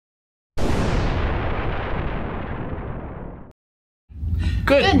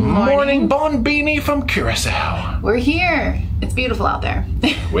Good morning, Bonbini from Curaçao. We're here. It's beautiful out there.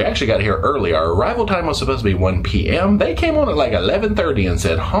 We actually got here early. Our arrival time was supposed to be 1 p.m. They came on at like 11:30 and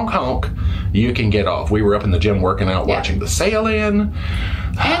said, honk, honk, you can get off. We were up in the gym working out, watching the sail in.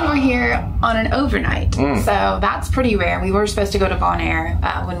 And we're here on an overnight, so that's pretty rare. We were supposed to go to Bonaire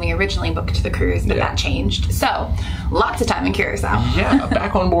when we originally booked the cruise, but that changed. So, lots of time in Curaçao. Yeah,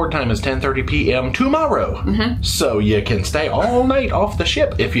 back on board time is 10:30 p.m. tomorrow. So you can stay all night off the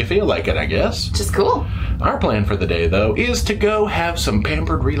ship if you feel like it, I guess. Which is cool. Our plan for the day, though, is to go have some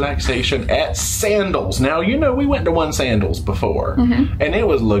pampered relaxation at Sandals. Now, you know, we went to one Sandals before, and it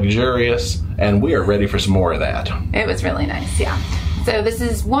was luxurious, and we are ready for some more of that. It was really nice, yeah. So this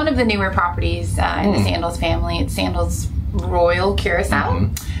is one of the newer properties in the Sandals family. It's Sandals Royal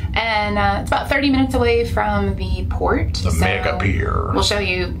Curacao. And it's about 30 minutes away from the port. The mega pier. We'll show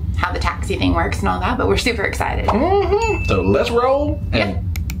you how the taxi thing works and all that, but we're super excited. So let's roll. And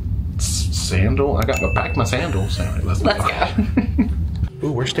sandal. I got to pack my sandals. All right, let's go.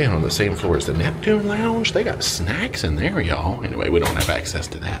 Ooh, we're staying on the same floor as the Neptune Lounge. They got snacks in there, y'all. Anyway, we don't have access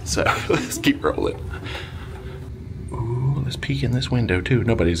to that, so let's keep rolling. Ooh, let's peek in this window, too.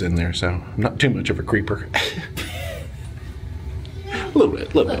 Nobody's in there, so I'm not too much of a creeper. A little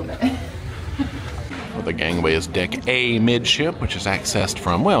bit. Well, the gangway is deck A midship, which is accessed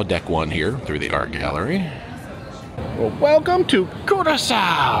from, well, deck 1 here through the art gallery. Well, welcome to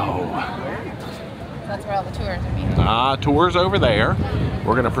Curaçao. That's where all the tours are meeting. Tours over there.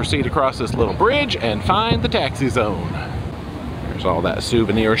 We're going to proceed across this little bridge and find the taxi zone. There's all that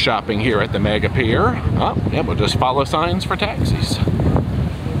souvenir shopping here at the mega pier. Yeah, we'll just follow signs for taxis.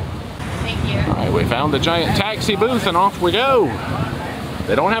 Thank you. All right, we found the giant taxi booth and off we go.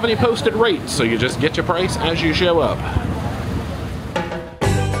 They don't have any posted rates, so you just get your price as you show up.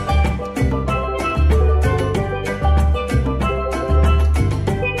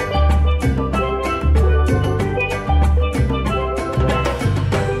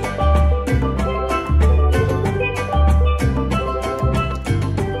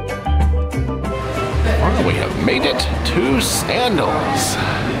 We have made it to Sandals.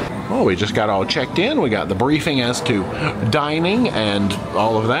 Oh, we just got all checked in. We got the briefing as to dining and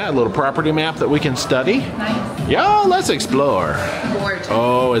all of that. A little property map that we can study. Nice. Yeah, let's explore. Gorgeous.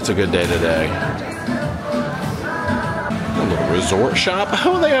 Oh, it's a good day today. A little resort shop.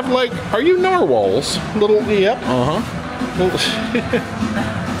 Oh, they have like, are you narwhals? Little, yep, Don't think you see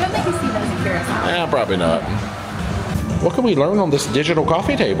those in Curaçao. Yeah, probably not. What can we learn on this digital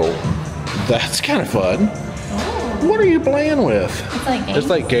coffee table? That's kind of fun. What are you playing with? It's like games. It's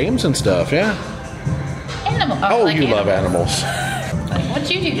like games and stuff, yeah. Animal. Oh, like you animals. love animals. What'd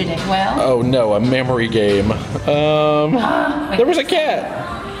you do today? Well. Oh no, a memory game. There was a cat.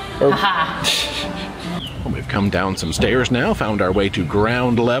 Well, we've come down some stairs now, found our way to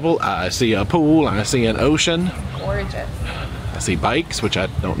ground level. I see a pool, I see an ocean. Gorgeous. I see bikes, which I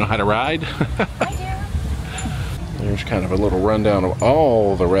don't know how to ride. I do. There's kind of a little rundown of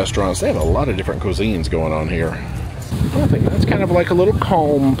all the restaurants. They have a lot of different cuisines going on here. I think that's kind of like a little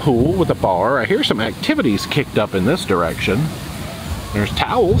calm pool with a bar. I hear some activities kicked up in this direction. There's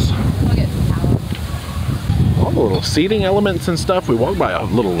towels. We'll get some towels. All the little seating elements and stuff. We walked by a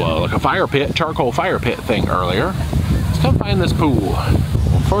little, like a fire pit, charcoal fire pit thing earlier. Let's come find this pool.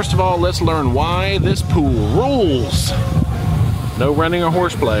 Well, first of all, let's learn why this pool rules. No running or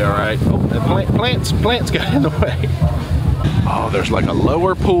horseplay, all right. Oh, plants got in the way. Oh, there's like a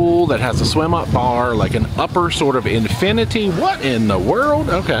lower pool that has a swim-up bar, like an upper sort of infinity. What in the world?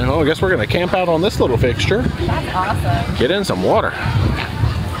 Okay, well, I guess we're gonna camp out on this little fixture. That's awesome. Get in some water.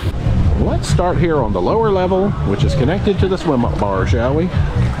 Let's start here on the lower level, which is connected to the swim-up bar, shall we?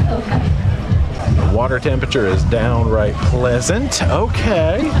 Okay. The water temperature is downright pleasant.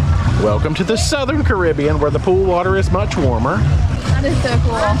 Okay. Welcome to the Southern Caribbean, where the pool water is much warmer. That is so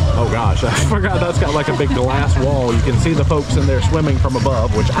cool. Oh gosh, I forgot that's got like a big glass wall. You can see the folks in there swimming from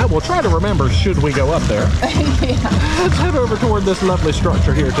above, which I will try to remember should we go up there. Let's head over toward this lovely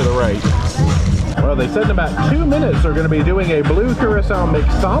structure here to the right. Well, they said in about 2 minutes they're going to be doing a Blue Curaçao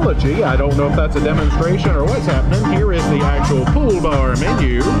mixology. I don't know if that's a demonstration or what's happening. Here is the actual pool bar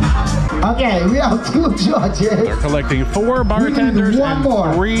menu. Okay, we have 2 judges. They're collecting 4 bartenders and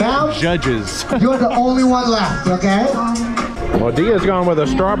 3 judges. You're the only one left, okay? Well, Dia's gone with a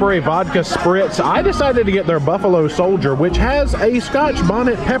strawberry vodka spritz. I decided to get their Buffalo Soldier, which has a Scotch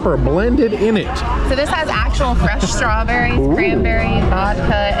bonnet pepper blended in it. So this has actual fresh strawberries, cranberry,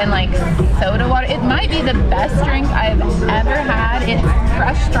 vodka, and like soda water. It might be the best drink I've ever had. It's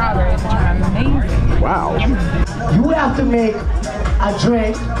fresh strawberries, which are amazing. Wow. You have to make a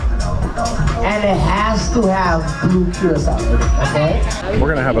drink and it has to have blue Curaçao, okay? We're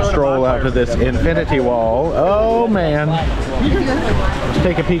gonna have a stroll out to this infinity wall. Oh man. Let's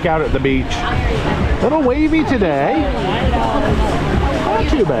take a peek out at the beach. A little wavy today. Not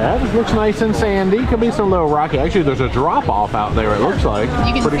too bad. Looks nice and sandy. Could be some little rocky. Actually, there's a drop off out there, it looks like.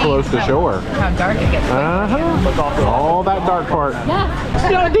 Pretty close to shore. How dark it gets. All that dark part. Yeah.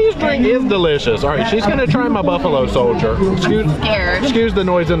 You know, this drink is delicious. All right, she's gonna try my Buffalo Soldier. Excuse the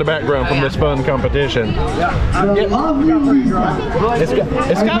noise in the background from this fun competition. It's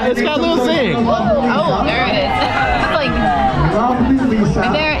got a little zing. Oh, there it is. It's like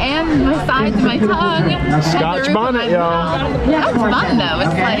right there and the sides of my tongue. Scotch bonnet, y'all. Yeah, it's fun though.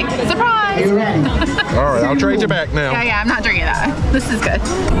 It's like, surprise! All right, I'll trade you back now. Yeah, I'm not drinking that. This is good.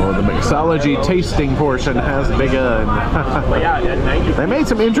 Well, the mixology tasting portion has begun. They made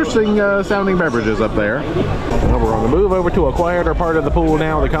some interesting sounding beverages up there. Well, we're on the move over to a quieter part of the pool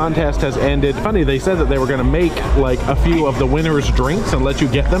now. The contest has ended. Funny, they said that they were going to make like a few of the winners' drinks and let you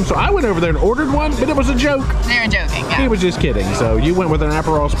get them. So I went over there and ordered one, but it was a joke. They were joking, yeah. He was just kidding. So you went with an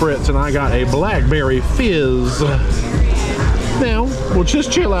Aperol Spritz and I got a Blackberry Fizz. Now, we'll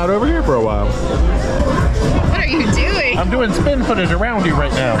just chill out over here for a while. What are you doing? I'm doing spin footage around you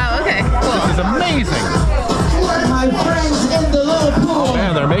right now. Oh, okay, cool. This is amazing. My friends in the little pool. Oh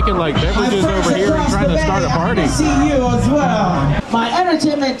man, they're making like beverages over here and trying to start a party. I see you as well. My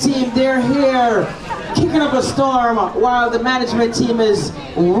entertainment team, they're here kicking up a storm while the management team is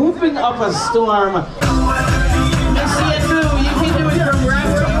whooping up a storm. I see it through. You can do it from right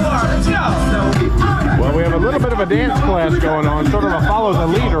where you are. Let's go. Well, we have a little bit of a dance class going on, sort of a follow the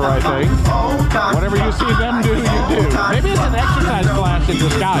leader, I think. Whatever you see them do, you do. Maybe it's an exercise class in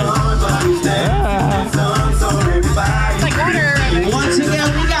disguise. Yeah. It's like water. Once again,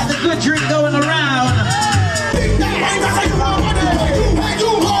 we got the good drink going around.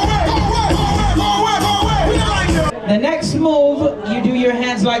 The next move, you do your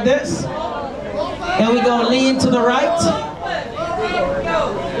hands like this. And we go lean to the right.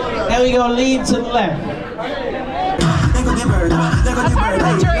 And we go lean to the left.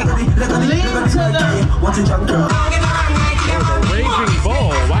 Lean to the Raging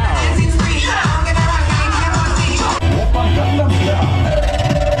bull, wow.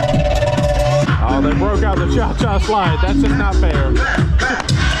 Oh, they broke out the cha-cha slide. That's just not fair.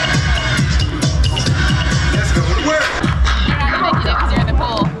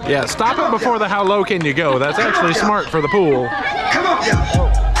 Yeah, stop it before the how low can you go. That's actually smart for the pool. Come up, y'all.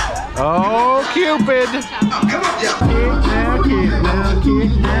 Oh, Cupid! Come up, y'all. Kick now, kick now,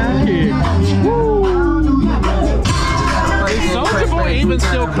 kick now, kick. Woo! Is Soulja Boy even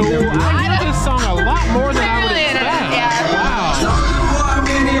still cool? I love this song a lot more than I would expect. Wow.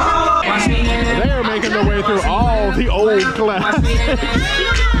 They're making their way through all the old classics.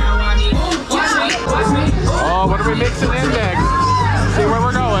 Oh, what are we mixing index? See where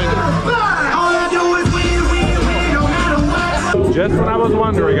we're going. Just when I was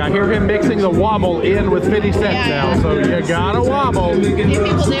wondering, I hear him mixing the wobble in with 50 Cent now, so you gotta wobble. People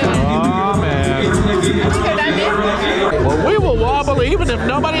do it. Oh man. Well, we will wobble even if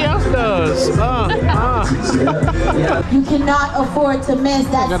nobody else does. You cannot afford to miss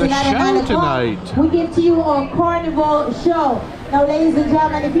that got a tonight at show 9 o'clock. tonight. We give to you a carnival show. Now, ladies and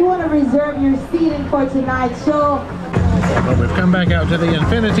gentlemen, if you want to reserve your seating for tonight's show, Well, we've come back out to the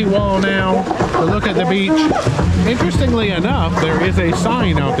infinity wall now to look at the beach. Interestingly enough, there is a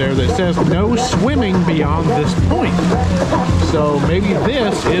sign out there that says no swimming beyond this point. So maybe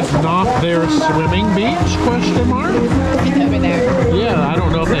this is not their swimming beach, question mark? It's over there. Yeah, I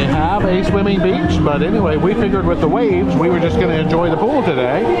don't know if they have a swimming beach, but anyway, we figured with the waves, we were just going to enjoy the pool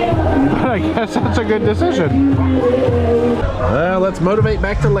today. But I guess that's a good decision. Well, let's motivate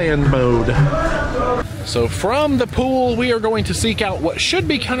back to land mode. So from the pool, we are going to seek out what should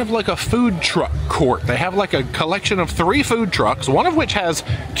be kind of like a food truck court. They have like a collection of 3 food trucks, one of which has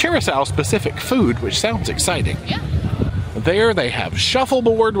Curaçao specific food, which sounds exciting. Yeah. There they have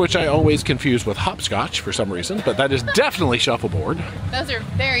shuffleboard, which I always confuse with hopscotch for some reason, but that is definitely shuffleboard. Those are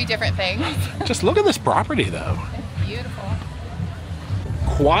very different things. Just look at this property though. It's beautiful.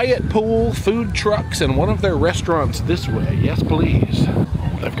 Quiet pool, food trucks, and one of their restaurants this way. Yes, please.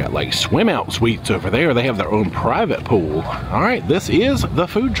 They've got like swim out suites over there. They have their own private pool. All right, this is the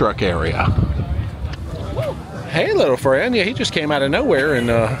food truck area. Hey, little friend. Yeah, he just came out of nowhere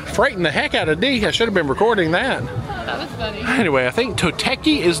and frightened the heck out of D. I should have been recording that. That was funny. Anyway, I think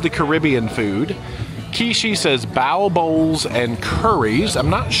Toteki is the Caribbean food. Kishi says bao bowls and curries.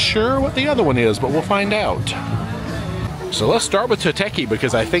 I'm not sure what the other one is, but we'll find out. So let's start with Toteki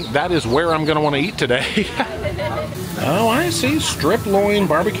because I think that is where I'm going to want to eat today. Oh, I see. Strip loin,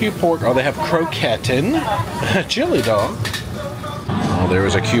 barbecue pork. Oh, they have croquetin, chili dog. Oh,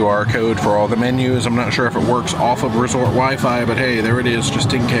 there's a QR code for all the menus. I'm not sure if it works off of resort Wi-Fi, but hey, there it is,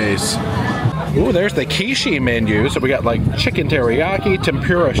 just in case. Ooh, there's the quiche menu. So we got like chicken teriyaki,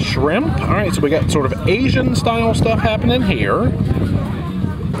 tempura shrimp. All right, so we got sort of Asian style stuff happening here.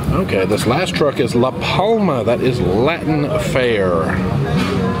 Okay, this last truck is La Palma. That is Latin fare.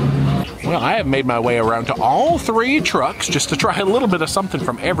 Well, I have made my way around to all 3 trucks just to try a little bit of something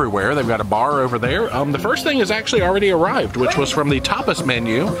from everywhere. They've got a bar over there. The first thing has actually already arrived, which was from the tapas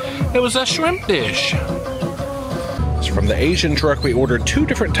menu. It was a shrimp dish. It's from the Asian truck. We ordered 2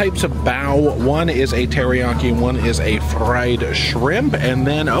 different types of bao. One is a teriyaki, one is a fried shrimp, and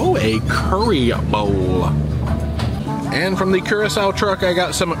then, oh, a curry bowl. And from the Curaçao truck, I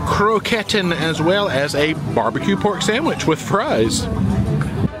got some croquetin as well as a barbecue pork sandwich with fries.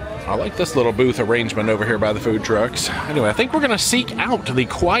 I like this little booth arrangement over here by the food trucks. Anyway, I think we're going to seek out the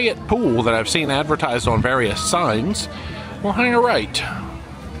quiet pool that I've seen advertised on various signs. We'll hang a right.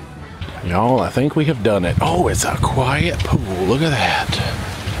 Y'all, I think we have done it. Oh, it's a quiet pool. Look at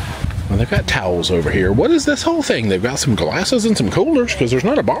that. Well, they've got towels over here. What is this whole thing? They've got some glasses and some coolers because there's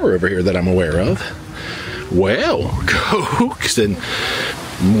not a bar over here that I'm aware of. Well, Cokes and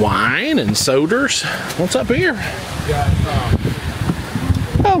wine and sodas. What's up here?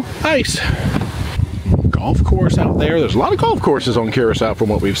 Oh, ice. Golf course out there. There's a lot of golf courses on Curaçao from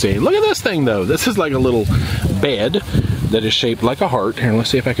what we've seen. Look at this thing though. This is like a little bed that is shaped like a heart. Here, let's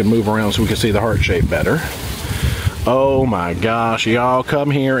see if I can move around so we can see the heart shape better. Oh my gosh, y'all, come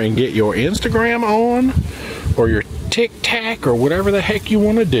here and get your Instagram on or your TikTok or whatever the heck you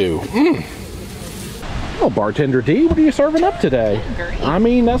want to do. Oh, Bartender D, what are you serving up today? Great. I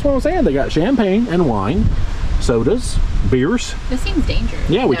mean, that's what I'm saying. They got champagne and wine, sodas, beers. This seems dangerous.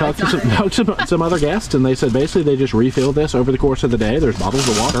 Yeah, we talked to some other guests, and they said basically they just refill this over the course of the day. There's bottles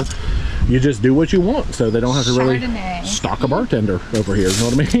of water. You just do what you want, so they don't have to really stock a bartender over here. You know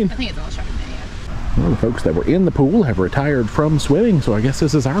what I mean? I think it's all Chardonnay. Well, the folks that were in the pool have retired from swimming, so I guess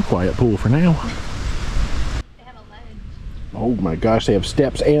this is our quiet pool for now. They have a ledge. Oh my gosh, they have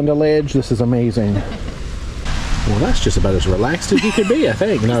steps and a ledge. This is amazing. Well, that's just about as relaxed as you could be, I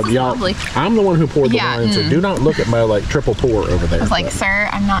think. Now, y'all, I'm the one who poured the wine, so do not look at my, like, triple pour over there. I was like, sir,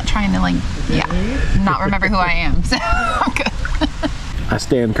 I'm not trying to, like, not remember who I am, so I'm good. I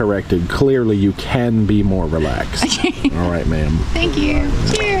stand corrected. Clearly, you can be more relaxed. All right, ma'am. Thank you.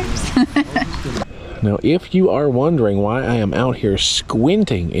 Cheers. Now, if you are wondering why I am out here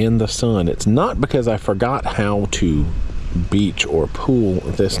squinting in the sun, it's not because I forgot how to beach or pool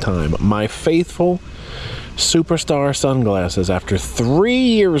this time. My faithful Superstar sunglasses, after 3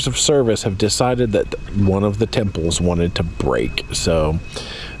 years of service, have decided that one of the temples wanted to break, so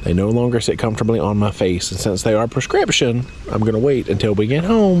they no longer sit comfortably on my face, and since they are prescription, I'm gonna wait until we get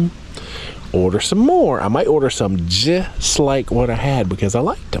home, order some more. I might order some just like what I had because I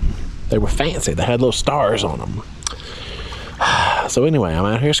liked them. They were fancy. They had little stars on them. So anyway, I'm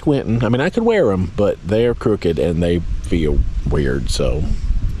out here squinting. I mean, I could wear them, but they're crooked and they feel weird, so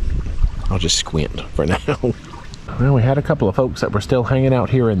I'll just squint for now. Well, we had a couple of folks that were still hanging out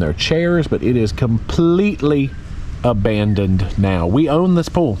here in their chairs, but it is completely abandoned now. We own this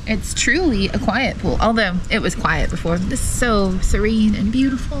pool. It's truly a quiet pool, although it was quiet before. This is so serene and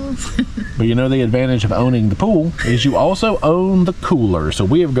beautiful. But you know, the advantage of owning the pool is you also own the cooler. So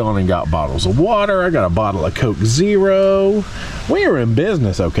we have gone and got bottles of water. I got a bottle of Coke Zero. We are in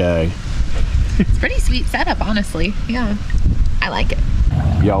business, okay? It's a pretty sweet setup, honestly. Yeah, I like it.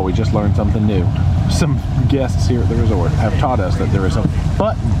 Y'all, we just learned something new. Some guests here at the resort have taught us that there is a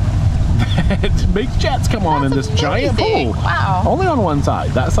button that makes jets come on in this giant pool. Wow. Only on one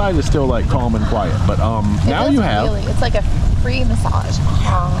side. That side is still like calm and quiet. But now you have it's like a free massage.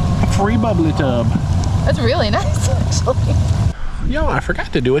 a free bubbly tub. That's really nice, actually. Yo, I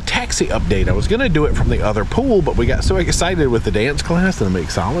forgot to do a taxi update. I was gonna do it from the other pool, but we got so excited with the dance class and the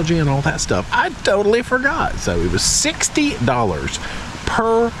mixology and all that stuff, I totally forgot. So it was $60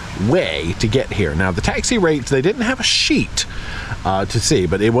 per way to get here. Now the taxi rates, they didn't have a sheet to see,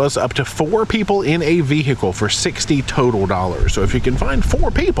 but it was up to 4 people in a vehicle for $60 total. So if you can find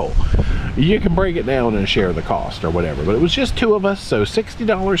 4 people, you can break it down and share the cost or whatever. But it was just 2 of us, so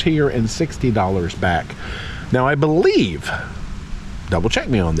 $60 here and $60 back. Now I believe, double check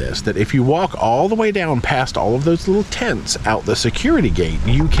me on this, that if you walk all the way down past all of those little tents out the security gate,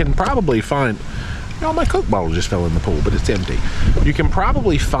 you can probably find, oh, my Coke bottle just fell in the pool, but it's empty. You can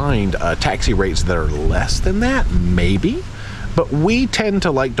probably find taxi rates that are less than that, maybe. But we tend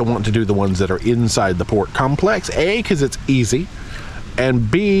to want to do the ones that are inside the port complex. A, because it's easy.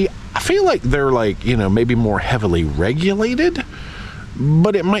 And B, I feel like they're like, you know, maybe more heavily regulated,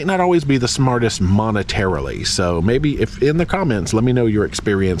 but it might not always be the smartest monetarily. So maybe if in the comments, let me know your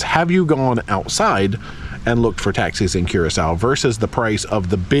experience. Have you gone outside and looked for taxis in Curaçao versus the price of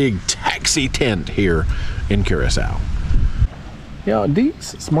the big taxi tent here in Curaçao? Yeah,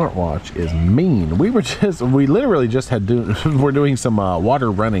 Dee's smartwatch is mean. We literally just we're doing some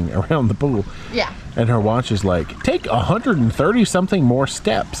water running around the pool. Yeah. And her watch is like, take 130 something more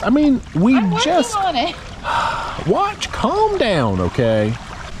steps. I mean, I'm just on it. Watch, calm down, okay?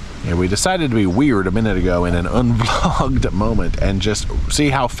 Yeah, we decided to be weird a minute ago in an unvlogged moment and just see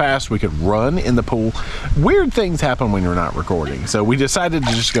how fast we could run in the pool. Weird things happen when you're not recording. So we decided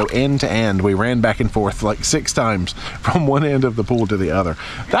to just go end to end. We ran back and forth like 6 times from one end of the pool to the other.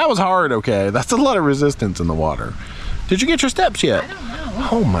 That was hard, okay? That's a lot of resistance in the water. Did you get your steps yet? I don't know.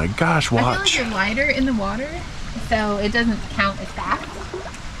 Oh my gosh, watch. I feel like you're lighter in the water, so it doesn't count as fast.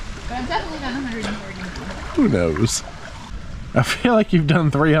 But I've definitely done 130. Who knows? I feel like you've done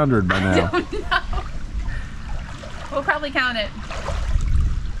 300 by now. I don't know. We'll probably count it.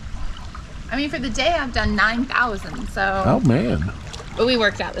 I mean, for the day, I've done 9,000, so. Oh, man. But we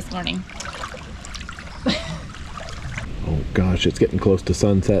worked out this morning. Oh, gosh, it's getting close to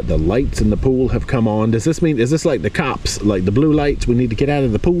sunset. The lights in the pool have come on. Does this mean, is this like the cops, like the blue lights? We need to get out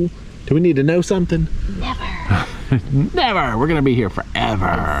of the pool? Do we need to know something? Never. Never. We're going to be here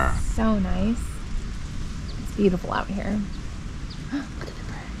forever. It's so nice. It's beautiful out here.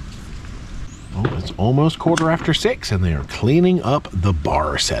 Oh, it's almost 6:15 and they are cleaning up the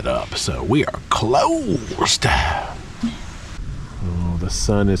bar setup, so we are closed. Oh, the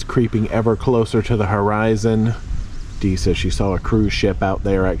sun is creeping ever closer to the horizon. Dee says she saw a cruise ship out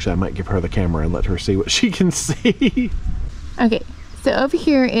there. Actually, I might give her the camera and let her see what she can see. Okay, so over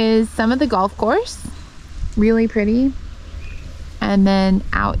here is some of the golf course. Really pretty. And then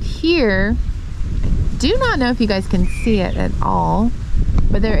out here, do not know if you guys can see it at all,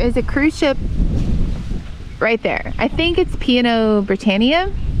 but there is a cruise ship right there. I think it's P&O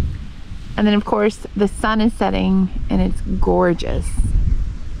Britannia. And then of course the sun is setting and it's gorgeous.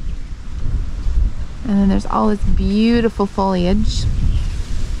 And then there's all this beautiful foliage.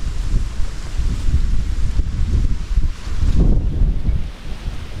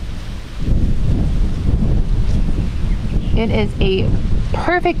 It is a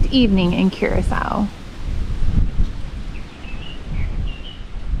perfect evening in Curaçao.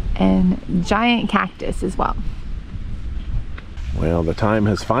 And giant cactus as well. Well, the time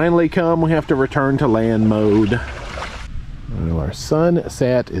has finally come. We have to return to land mode. Well, our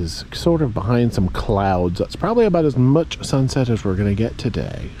sunset is sort of behind some clouds. That's probably about as much sunset as we're going to get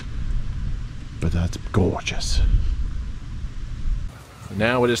today. But that's gorgeous.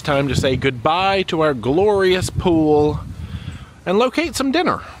 Now it is time to say goodbye to our glorious pool and locate some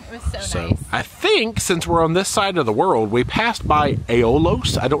dinner. It was so nice. I think since we're on this side of the world, we passed by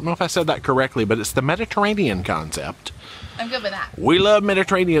Aolos. I don't know if I said that correctly, but it's the Mediterranean concept. I'm good with that. We love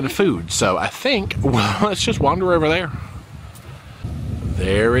Mediterranean food, so I think, well, let's just wander over there.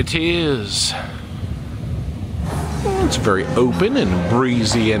 There it is. Oh, it's very open and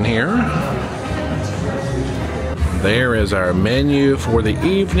breezy in here. There is our menu for the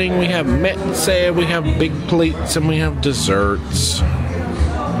evening. We have metse, we have big plates, and we have desserts.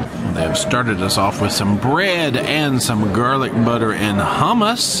 They have started us off with some bread and some garlic butter and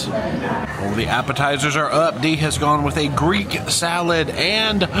hummus. Oh, the appetizers are up. Dee has gone with a Greek salad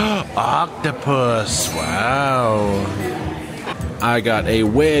and octopus. Wow. I got a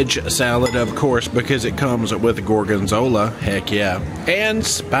wedge salad, of course, because it comes with gorgonzola. Heck yeah. And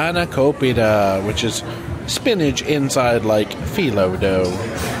spanakopita, which is spinach inside like phyllo dough.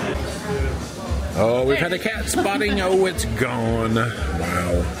 Oh, we've had a cat spotting. Oh, it's gone.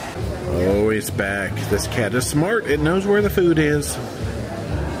 Wow. Oh, it's back. This cat is smart. It knows where the food is.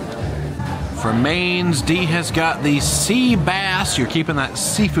 For mains, Dee has got the sea bass. You're keeping that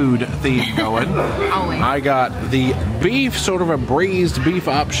seafood theme going. Always. I got the beef, sort of a braised beef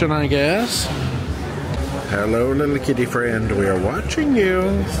option, I guess. Hello, little kitty friend. We are watching you.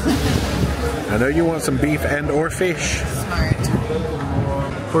 I know you want some beef and or fish. Smart.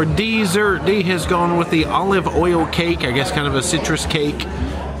 For dessert, Dee has gone with the olive oil cake. I guess kind of a citrus cake.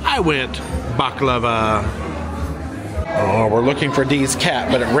 I went baklava. Oh, we're looking for Dee's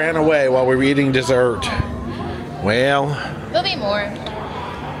cat, but it ran away while we were eating dessert. Well. There'll be more.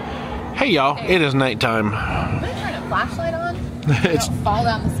 Hey y'all, it is nighttime. I'm gonna turn a flashlight on. It's don't fall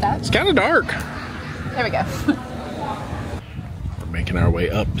down the steps. It's kind of dark. There we go. We're making our way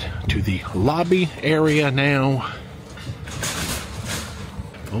up to the lobby area now.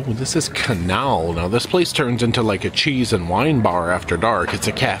 Oh, this is Canal. Now this place turns into like a cheese and wine bar after dark. It's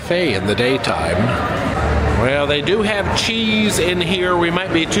a cafe in the daytime. Well, they do have cheese in here. We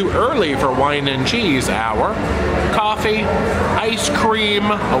might be too early for wine and cheese hour. Coffee, ice cream.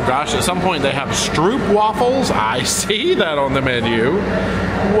 Oh gosh, at some point they have Stroop waffles. I see that on the menu.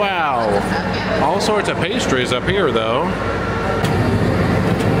 Wow. All sorts of pastries up here though.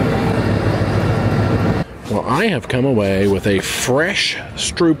 Well, I have come away with a fresh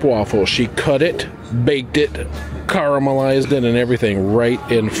Stroop waffle. She cut it, baked it, caramelized it, and everything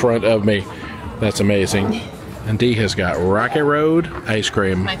right in front of me. That's amazing. And Dee has got Rocky Road ice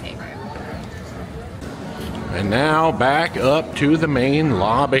cream. My favorite. And now back up to the main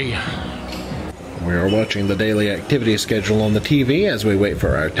lobby. We are watching the daily activity schedule on the TV as we wait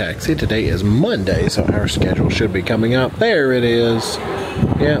for our taxi. Today is Monday, so our schedule should be coming up. There it is.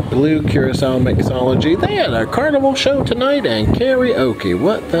 Yeah, Blue Curaçao Mixology. They had a carnival show tonight and karaoke.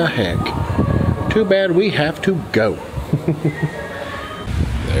 What the heck? Too bad we have to go.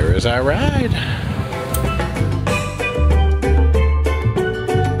 There is our ride.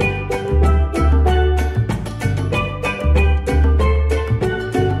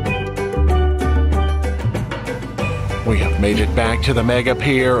 We have made it back to the mega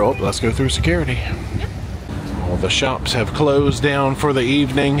pier. Oh, let's go through security. All the shops have closed down for the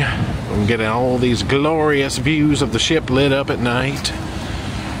evening. We're getting all these glorious views of the ship lit up at night.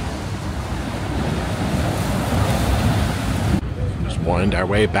 Just wind our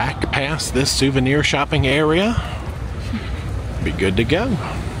way back past this souvenir shopping area. Be good to go.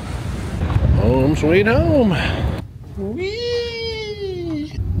 Home sweet home.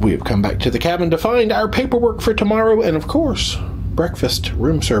 We have come back to the cabin to find our paperwork for tomorrow and, of course, breakfast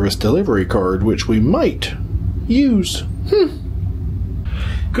room service delivery card, which we might use.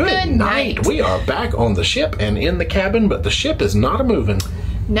 Good night. We are back on the ship and in the cabin, but the ship is not a-moving.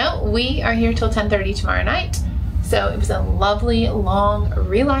 No, we are here till 10:30 tomorrow night. So it was a lovely, long,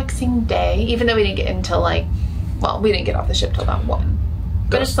 relaxing day, even though we didn't get until like, well, we didn't get off the ship till about 1.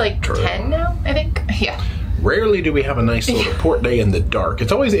 But That's it's like true. 10 now, I think. Yeah. Rarely do we have a nice little port day in the dark.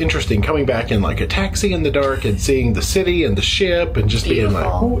 It's always interesting coming back in like a taxi in the dark and seeing the city and the ship and just being like,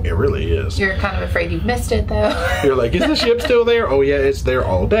 oh, it really is. You're kind of afraid you've missed it though. You're like, is the ship still there? Oh yeah, it's there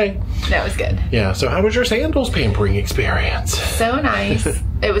all day. That was good. Yeah, so how was your sandals pampering experience? So nice.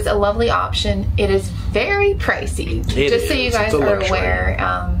 It was a lovely option. It is very pricey. Just so you guys are aware,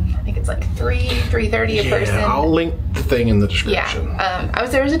 I think it's like $330 a person. I'll link the thing in the description. Yeah. I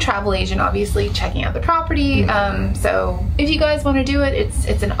was there as a travel agent, obviously checking out the property. So if you guys want to do it,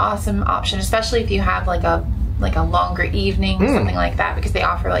 it's an awesome option, especially if you have like a longer evening, something like that, because they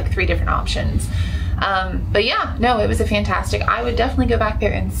offer like 3 different options. But yeah, no, it was a fantastic. I would definitely go back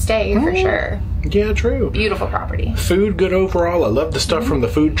there and stay for sure. Yeah, true. Beautiful property. Food good overall. I love the stuff from the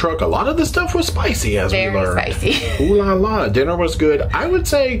food truck. A lot of the stuff was spicy, as we learned. Very spicy. Ooh la la. Dinner was good. I would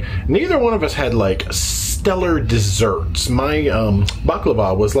say neither one of us had like stellar desserts. My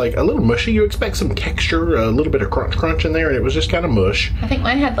baklava was like a little mushy. You expect some texture, a little bit of crunch in there, and it was just kind of mush. I think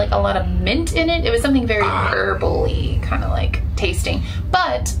mine had like a lot of mint in it. It was something very herbally, kind of like tasting.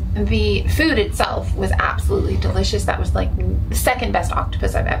 But the food itself was absolutely delicious. That was like the second best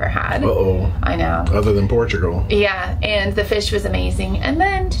octopus I've ever had. Uh-oh. I know. Other than Portugal. Yeah, and the fish was amazing. And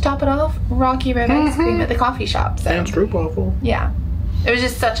then to top it off, Rocky Road ice cream at the coffee shop. So, and Stroop waffle. Yeah. It was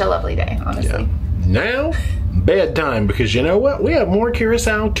just such a lovely day, honestly. Yeah. Now, bedtime, because you know what? We have more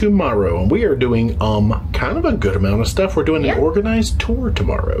Curaçao tomorrow, and we are doing kind of a good amount of stuff. We're doing an organized tour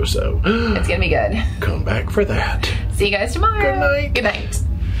tomorrow, so it's gonna be good. Come back for that. See you guys tomorrow. Good night. Good night.